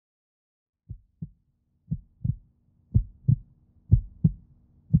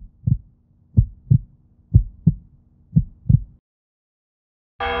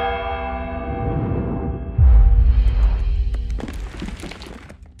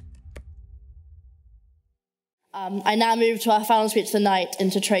I now move to our final speech of the night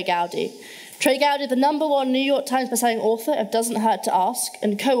into Trey Gowdy. Trey Gowdy, the #1 New York Times bestselling author of Doesn't Hurt to Ask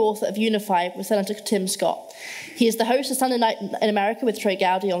and co-author of Unify with Senator Tim Scott. He is the host of Sunday Night in America with Trey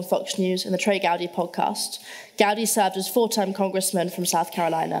Gowdy on Fox News and the Trey Gowdy podcast. Gowdy served as 4-time congressman from South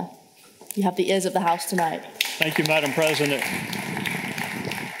Carolina. You have the ears of the House tonight. Thank you, Madam President.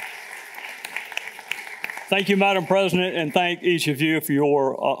 Thank you, Madam President, and thank each of you for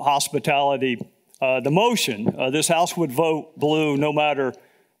your hospitality. The motion, this House would vote blue no matter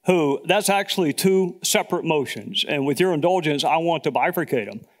who, that's actually two separate motions. And with your indulgence, I want to bifurcate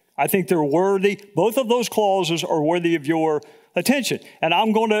them. I think they're worthy. Both of those clauses are worthy of your attention. And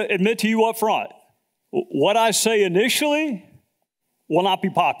I'm going to admit to you up front, what I say initially will not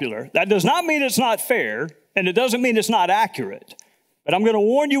be popular. That does not mean it's not fair, and it doesn't mean it's not accurate. But I'm going to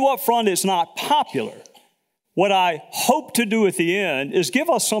warn you up front, it's not popular. What I hope to do at the end is give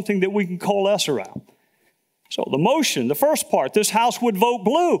us something that we can coalesce around. So the motion, the first part, this House would vote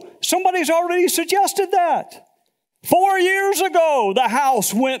blue. Somebody's already suggested that. 4 years ago, the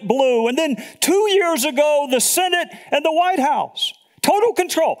House went blue. And then 2 years ago, the Senate and the White House. Total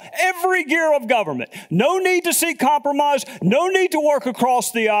control, every gear of government. No need to seek compromise, no need to work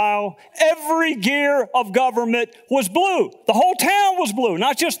across the aisle. Every gear of government was blue. The whole town was blue,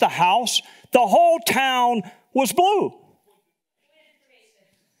 not just the House. The whole town was blue.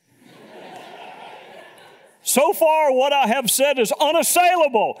 So far, what I have said is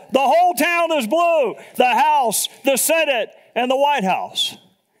unassailable. The whole town is blue. The House, the Senate, and the White House.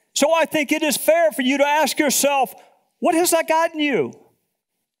 So I think it is fair for you to ask yourself, what has that gotten you?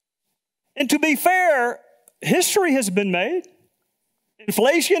 And to be fair, history has been made.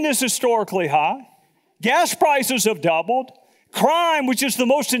 Inflation is historically high. Gas prices have doubled. Crime, which is the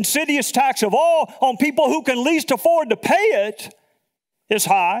most insidious tax of all on people who can least afford to pay it, is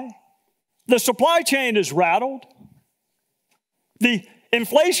high. The supply chain is rattled. The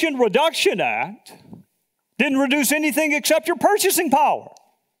Inflation Reduction Act didn't reduce anything except your purchasing power.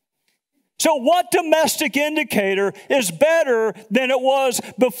 So what domestic indicator is better than it was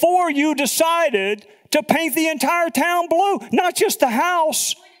before you decided to paint the entire town blue? Not just the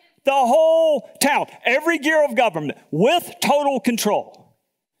House, the whole town. Every gear of government with total control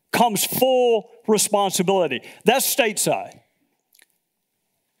comes full responsibility. That's stateside.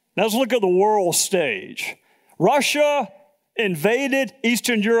 Now let's look at the world stage. Russia invaded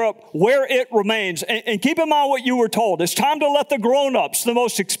Eastern Europe where it remains. And keep in mind what you were told. It's time to let the grown-ups, the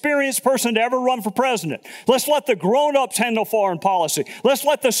most experienced person to ever run for president. Let's let the grown-ups handle foreign policy. Let's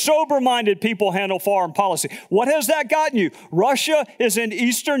let the sober-minded people handle foreign policy. What has that gotten you? Russia is in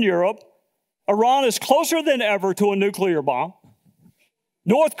Eastern Europe. Iran is closer than ever to a nuclear bomb.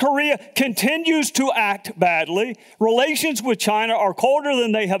 North Korea continues to act badly. Relations with China are colder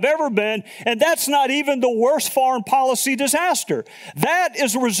than they have ever been, and that's not even the worst foreign policy disaster. That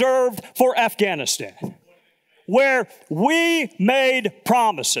is reserved for Afghanistan, where we made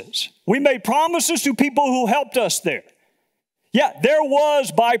promises. We made promises to people who helped us there. Yeah, there was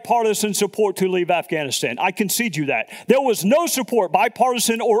bipartisan support to leave Afghanistan. I concede you that. There was no support,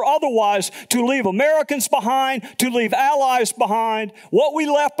 bipartisan or otherwise, to leave Americans behind, to leave allies behind. What we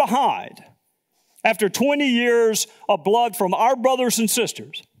left behind after 20 years of blood from our brothers and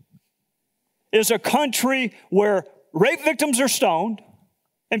sisters is a country where rape victims are stoned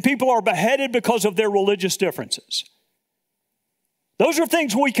and people are beheaded because of their religious differences. Those are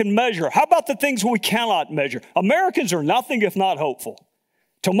things we can measure. How about the things we cannot measure? Americans are nothing if not hopeful.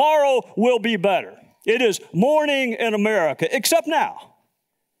 Tomorrow will be better. It is morning in America, except now.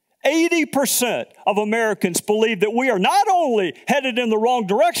 80% of Americans believe that we are not only headed in the wrong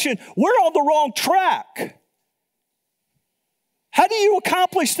direction, we're on the wrong track. How do you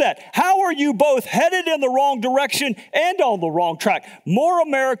accomplish that? How are you both headed in the wrong direction and on the wrong track? More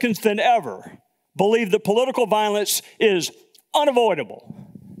Americans than ever believe that political violence is unavoidable.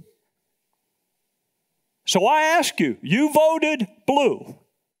 So I ask you, you voted blue.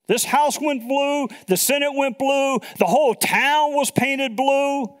 This House went blue, the Senate went blue, the whole town was painted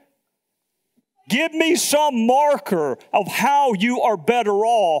blue. Give me some marker of how you are better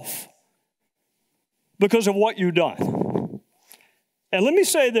off because of what you've done. And let me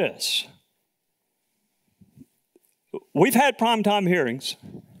say this. We've had primetime hearings.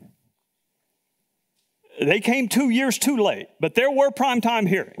 They came 2 years too late, but there were primetime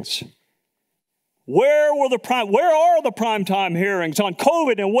hearings. Where are the primetime hearings on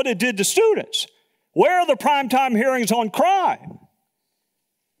COVID and what it did to students? Where are the primetime hearings on crime?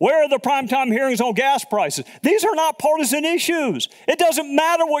 Where are the primetime hearings on gas prices? These are not partisan issues. It doesn't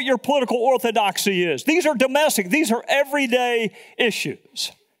matter what your political orthodoxy is. These are domestic. These are everyday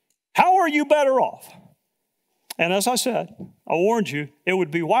issues. How are you better off? And as I said, I warned you, it would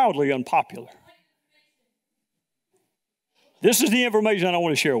be wildly unpopular. This is the information I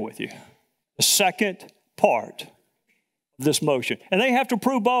want to share with you. The second part of this motion. And they have to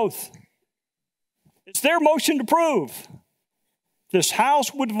prove both. It's their motion to prove. This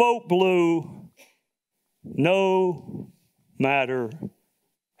House would vote blue no matter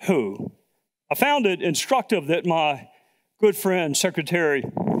who. I found it instructive that my good friend, Secretary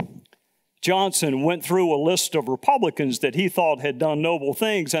Johnson, went through a list of Republicans that he thought had done noble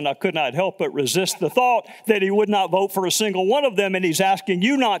things, and I could not help but resist the thought that he would not vote for a single one of them, and he's asking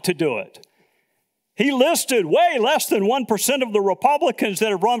you not to do it. He listed way less than 1% of the Republicans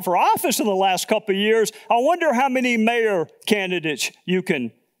that have run for office in the last couple of years. I wonder how many mayor candidates you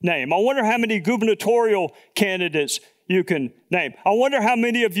can name. I wonder how many gubernatorial candidates you can name. I wonder how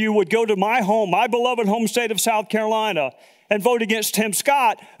many of you would go to my home, my beloved home state of South Carolina, and vote against Tim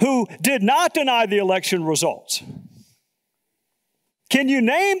Scott, who did not deny the election results. Can you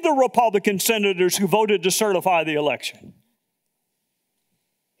name the Republican senators who voted to certify the election?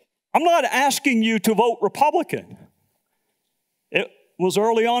 I'm not asking you to vote Republican. It was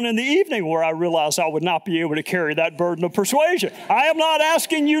early on in the evening where I realized I would not be able to carry that burden of persuasion. I am not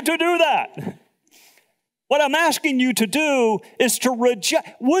asking you to do that. What I'm asking you to do is to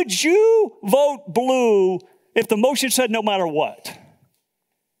reject. Would you vote blue if the motion said no matter what?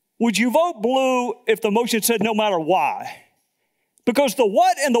 Would you vote blue if the motion said no matter why? Because the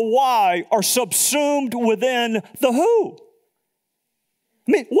what and the why are subsumed within the who.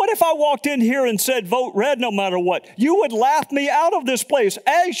 I mean, what if I walked in here and said vote red no matter what? You would laugh me out of this place,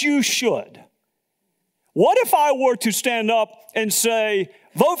 as you should. What if I were to stand up and say,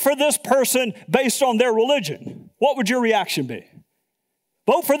 vote for this person based on their religion? What would your reaction be?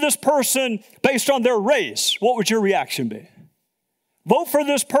 Vote for this person based on their race. What would your reaction be? Vote for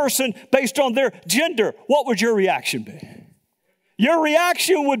this person based on their gender. What would your reaction be? Your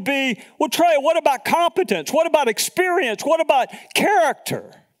reaction would be, well, Trey, what about competence? What about experience? What about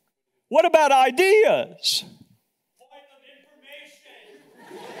character? What about ideas?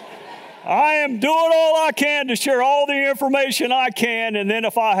 I am doing all I can to share all the information I can, and then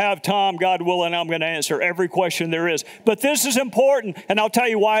if I have time, God willing, I'm going to answer every question there is. But this is important, and I'll tell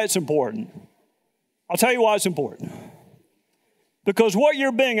you why it's important. I'll tell you why it's important. Because what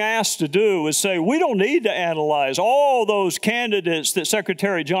you're being asked to do is say, we don't need to analyze all those candidates that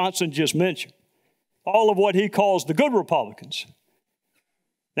Secretary Johnson just mentioned, all of what he calls the good Republicans.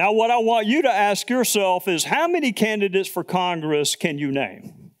 Now, what I want you to ask yourself is, how many candidates for Congress can you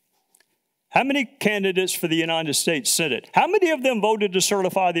name? How many candidates for the United States Senate? How many of them voted to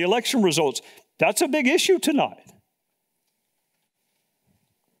certify the election results? That's a big issue tonight.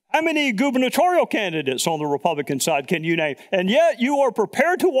 How many gubernatorial candidates on the Republican side can you name? And yet you are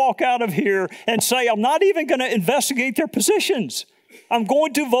prepared to walk out of here and say, I'm not even going to investigate their positions. I'm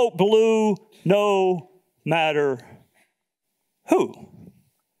going to vote blue no matter who.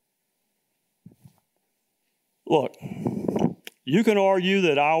 Look, you can argue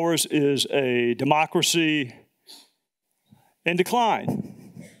that ours is a democracy in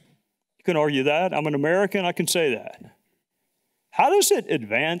decline. You can argue that. I'm an American, I can say that. How does it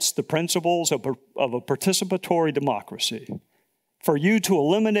advance the principles of a participatory democracy for you to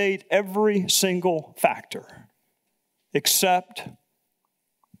eliminate every single factor except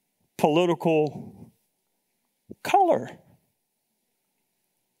political color?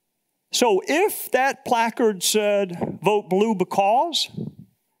 So if that placard said, vote blue because,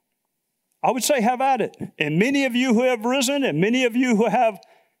 I would say have at it. And many of you who have risen and many of you who have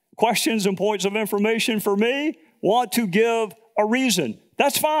questions and points of information for me want to give a reason.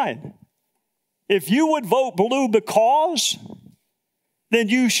 That's fine. If you would vote blue because, then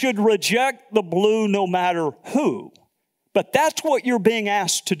you should reject the blue no matter who. But that's what you're being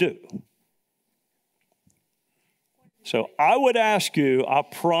asked to do. So I would ask you, I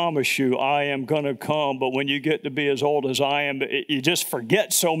promise you, I am going to come, but when you get to be as old as I am, you just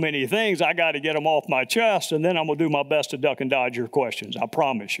forget so many things. I got to get them off my chest, and then I'm going to do my best to duck and dodge your questions. I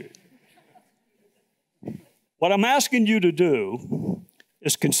promise you. What I'm asking you to do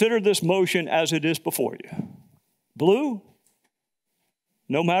is consider this motion as it is before you. Blue,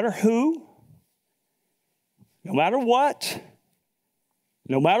 no matter who, no matter what,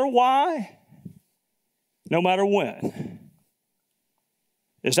 no matter why, no matter when.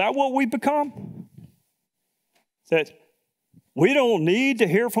 Is that what we become? That we don't need to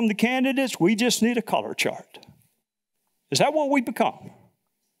hear from the candidates, we just need a color chart. Is that what we become?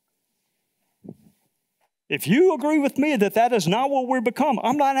 If you agree with me that that is not what we're become,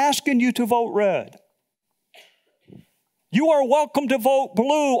 I'm not asking you to vote red. You are welcome to vote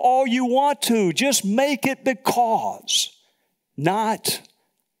blue all you want to. Just make it because, not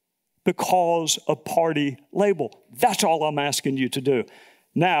because of party label. That's all I'm asking you to do.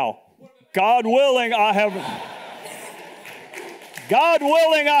 Now, God willing, I have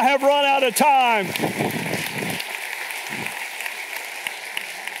run out of time.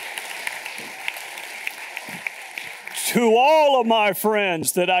 To all of my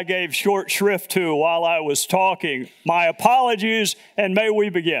friends that I gave short shrift to while I was talking, my apologies, and may we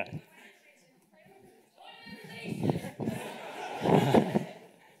begin.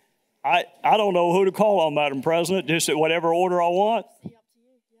 I don't know who to call on, Madam President, just in whatever order I want.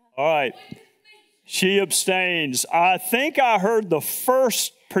 All right. She abstains. I think I heard the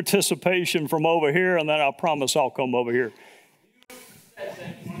first participation from over here, and then I promise I'll come over here.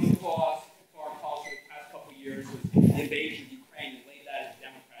 The invasion of Ukraine and laid that at the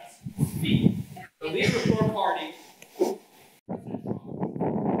Democrats' feet. The leader of your party, trying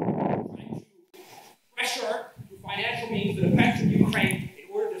to pressure through financial means the defense of Ukraine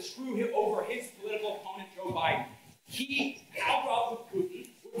in order to screw him over his political opponent, Joe Biden. He held up with Putin,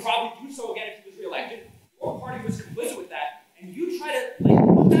 would probably do so again if he was reelected. Your party was complicit with that, and you try to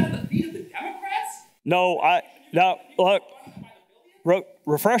put that at the feet of the Democrats? No, now look,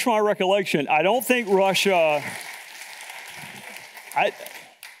 refresh my recollection. I don't think Russia.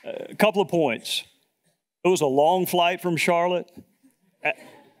 A couple of points. It was a long flight from Charlotte.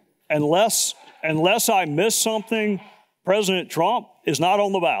 Unless I missed something, President Trump is not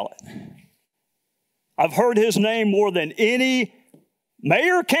on the ballot. I've heard his name more than any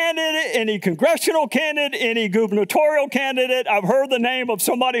mayor candidate, any congressional candidate, any gubernatorial candidate. I've heard the name of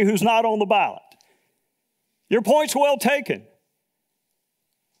somebody who's not on the ballot. Your point's well taken.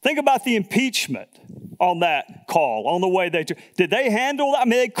 Think about the impeachment on that call, on the way did they handle that? I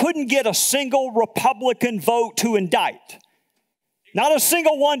mean, they couldn't get a single Republican vote to indict. Not a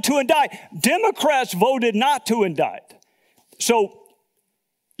single one to indict. Democrats voted not to indict. So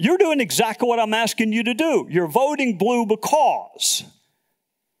you're doing exactly what I'm asking you to do. You're voting blue because.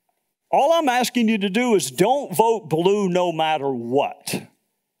 All I'm asking you to do is don't vote blue no matter what.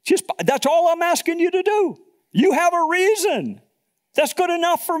 That's all I'm asking you to do. You have a reason. That's good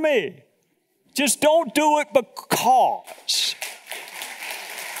enough for me. Just don't do it because.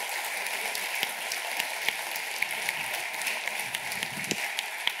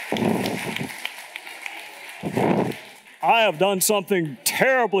 I have done something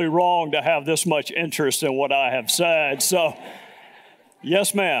terribly wrong to have this much interest in what I have said. So,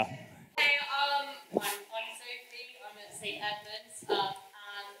 yes, ma'am. Hey, I'm Sophie. I'm at St. Edmunds. And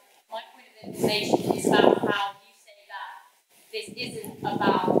my point of invitation is about how you say that this isn't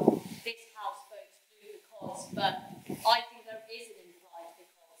about this House votes blue because, but I think there is an implied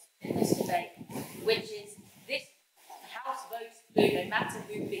because in this debate, which is this House votes blue no matter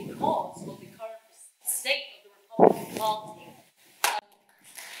who because of the current state of the Republican Party.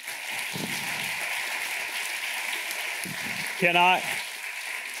 Can I?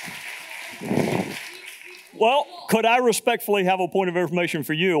 Well, could I respectfully have a point of information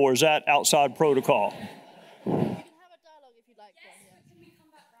for you, or is that outside protocol? You can have a dialogue if you'd like.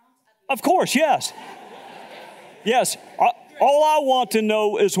 Of course, yes. Yes. All I want to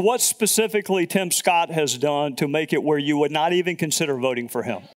know is what specifically Tim Scott has done to make it where you would not even consider voting for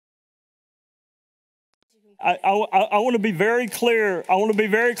him. I want to be very clear. I want to be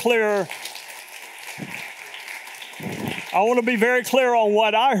very clear. I want to be very clear on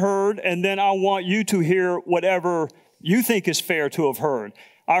what I heard, and then I want you to hear whatever you think is fair to have heard.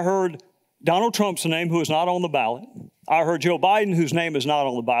 I heard Donald Trump's name, who is not on the ballot. I heard Joe Biden, whose name is not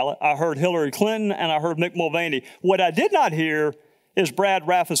on the ballot. I heard Hillary Clinton, and I heard Mick Mulvaney. What I did not hear is Brad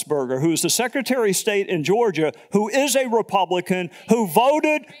Raffensperger, who is the Secretary of State in Georgia, who is a Republican, who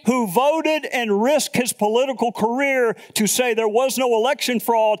voted and risked his political career to say there was no election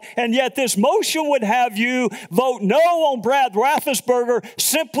fraud, and yet this motion would have you vote no on Brad Raffensperger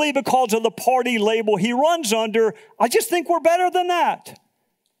simply because of the party label he runs under. I just think we're better than that.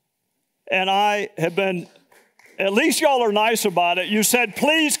 And I have been, at least y'all are nice about it. You said,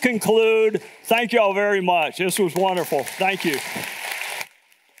 please conclude. Thank y'all very much. This was wonderful. Thank you.